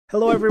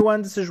Hello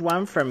everyone, this is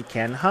Juan from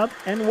Kenhub,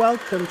 and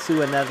welcome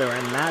to another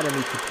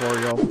anatomy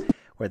tutorial,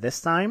 where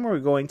this time we're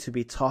going to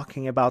be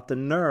talking about the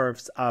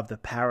nerves of the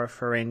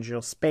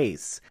parapharyngeal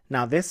space.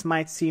 Now this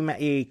might seem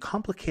a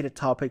complicated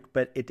topic,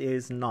 but it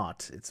is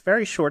not. It's a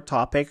very short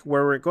topic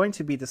where we're going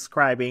to be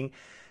describing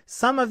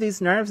some of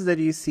these nerves that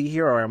you see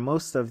here, or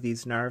most of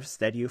these nerves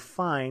that you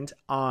find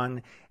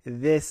on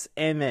this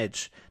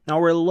image. Now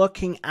we're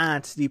looking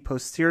at the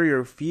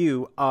posterior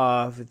view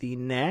of the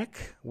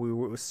neck.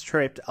 We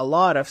stripped a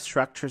lot of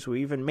structures.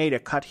 We even made a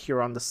cut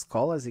here on the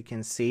skull, as you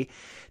can see,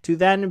 to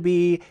then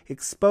be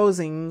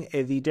exposing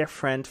the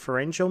different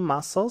pharyngeal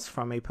muscles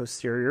from a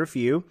posterior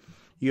view.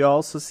 You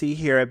also see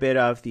here a bit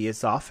of the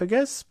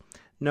esophagus.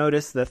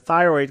 Notice the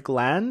thyroid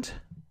gland,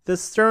 the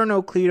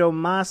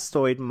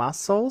sternocleidomastoid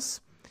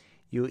muscles.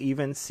 You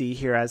even see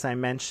here, as I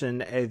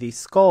mentioned, the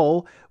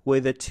skull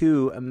with the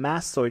two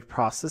mastoid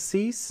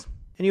processes.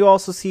 And you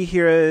also see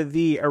here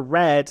the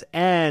red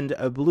and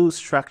blue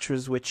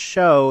structures, which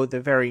show the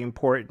very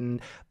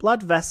important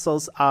blood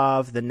vessels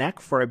of the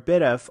neck for a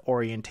bit of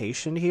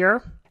orientation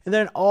here. And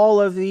then all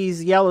of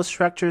these yellow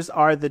structures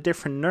are the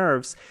different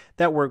nerves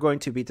that we're going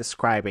to be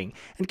describing.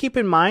 And keep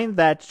in mind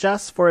that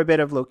just for a bit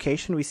of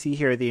location, we see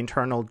here the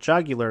internal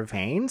jugular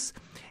veins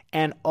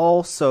and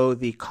also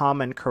the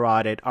common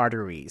carotid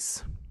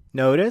arteries.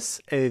 Notice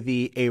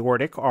the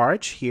aortic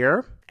arch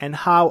here and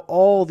how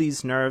all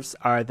these nerves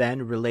are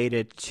then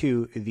related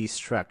to these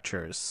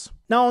structures.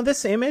 Now on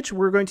this image,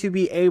 we're going to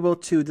be able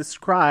to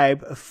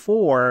describe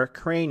 4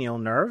 cranial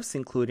nerves,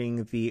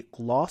 including the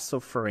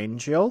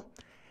glossopharyngeal,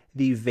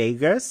 the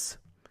vagus,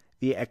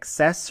 the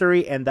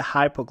accessory, and the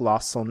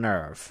hypoglossal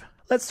nerve.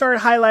 Let's start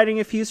highlighting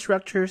a few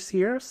structures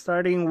here,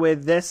 starting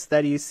with this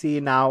that you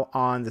see now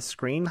on the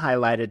screen,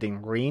 highlighted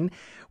in green.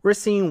 We're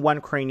seeing one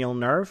cranial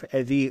nerve,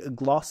 the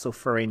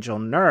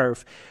glossopharyngeal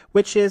nerve,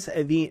 which is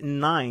the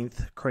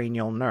 9th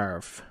cranial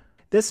nerve.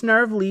 This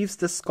nerve leaves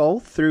the skull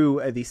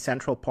through the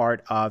central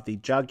part of the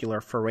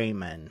jugular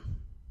foramen.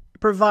 It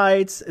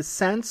provides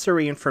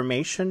sensory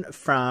information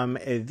from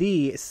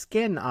the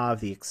skin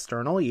of the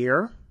external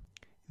ear,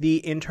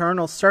 the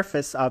internal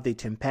surface of the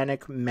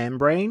tympanic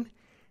membrane,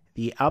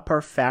 the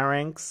upper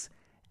pharynx,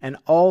 and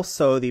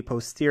also the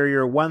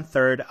posterior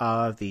 1/3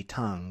 of the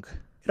tongue.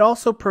 It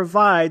also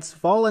provides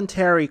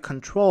voluntary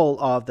control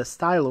of the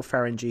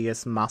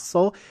stylopharyngeus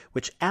muscle,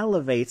 which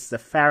elevates the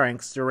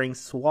pharynx during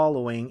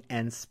swallowing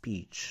and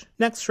speech.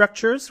 Next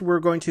structures we're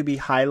going to be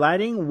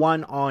highlighting,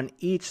 one on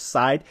each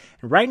side.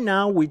 And right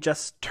now we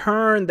just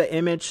turn the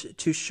image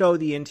to show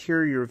the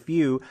interior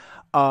view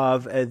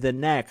of the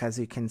neck, as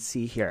you can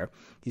see here.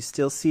 You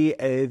still see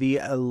the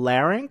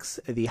larynx,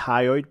 the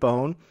hyoid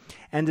bone,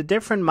 and the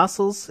different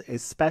muscles,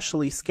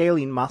 especially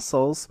scalene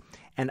muscles,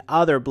 and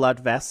other blood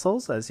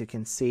vessels, as you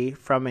can see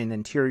from an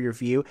interior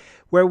view,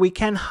 where we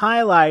can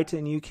highlight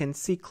and you can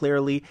see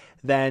clearly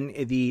then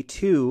the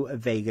 2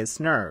 vagus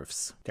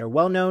nerves. They're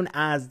well known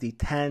as the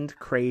 10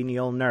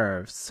 cranial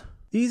nerves.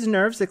 These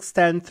nerves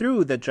extend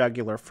through the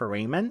jugular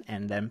foramen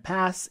and then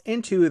pass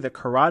into the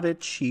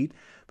carotid sheath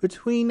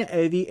between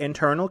the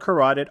internal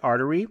carotid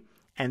artery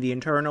and the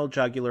internal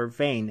jugular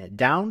vein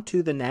down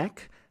to the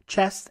neck,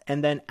 chest,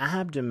 and then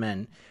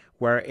abdomen,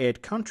 where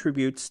it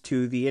contributes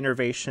to the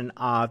innervation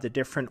of the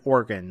different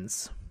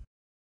organs.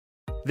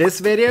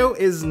 This video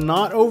is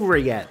not over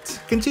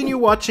yet. Continue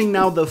watching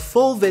now the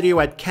full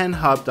video at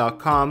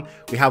kenhub.com.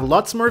 We have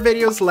lots more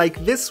videos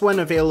like this one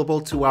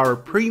available to our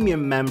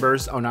premium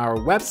members on our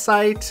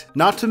website,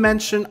 not to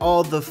mention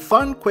all the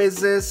fun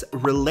quizzes,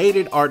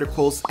 related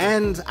articles,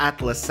 and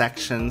atlas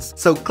sections.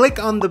 So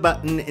click on the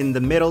button in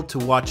the middle to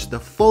watch the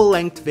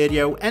full-length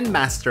video and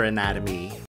master anatomy.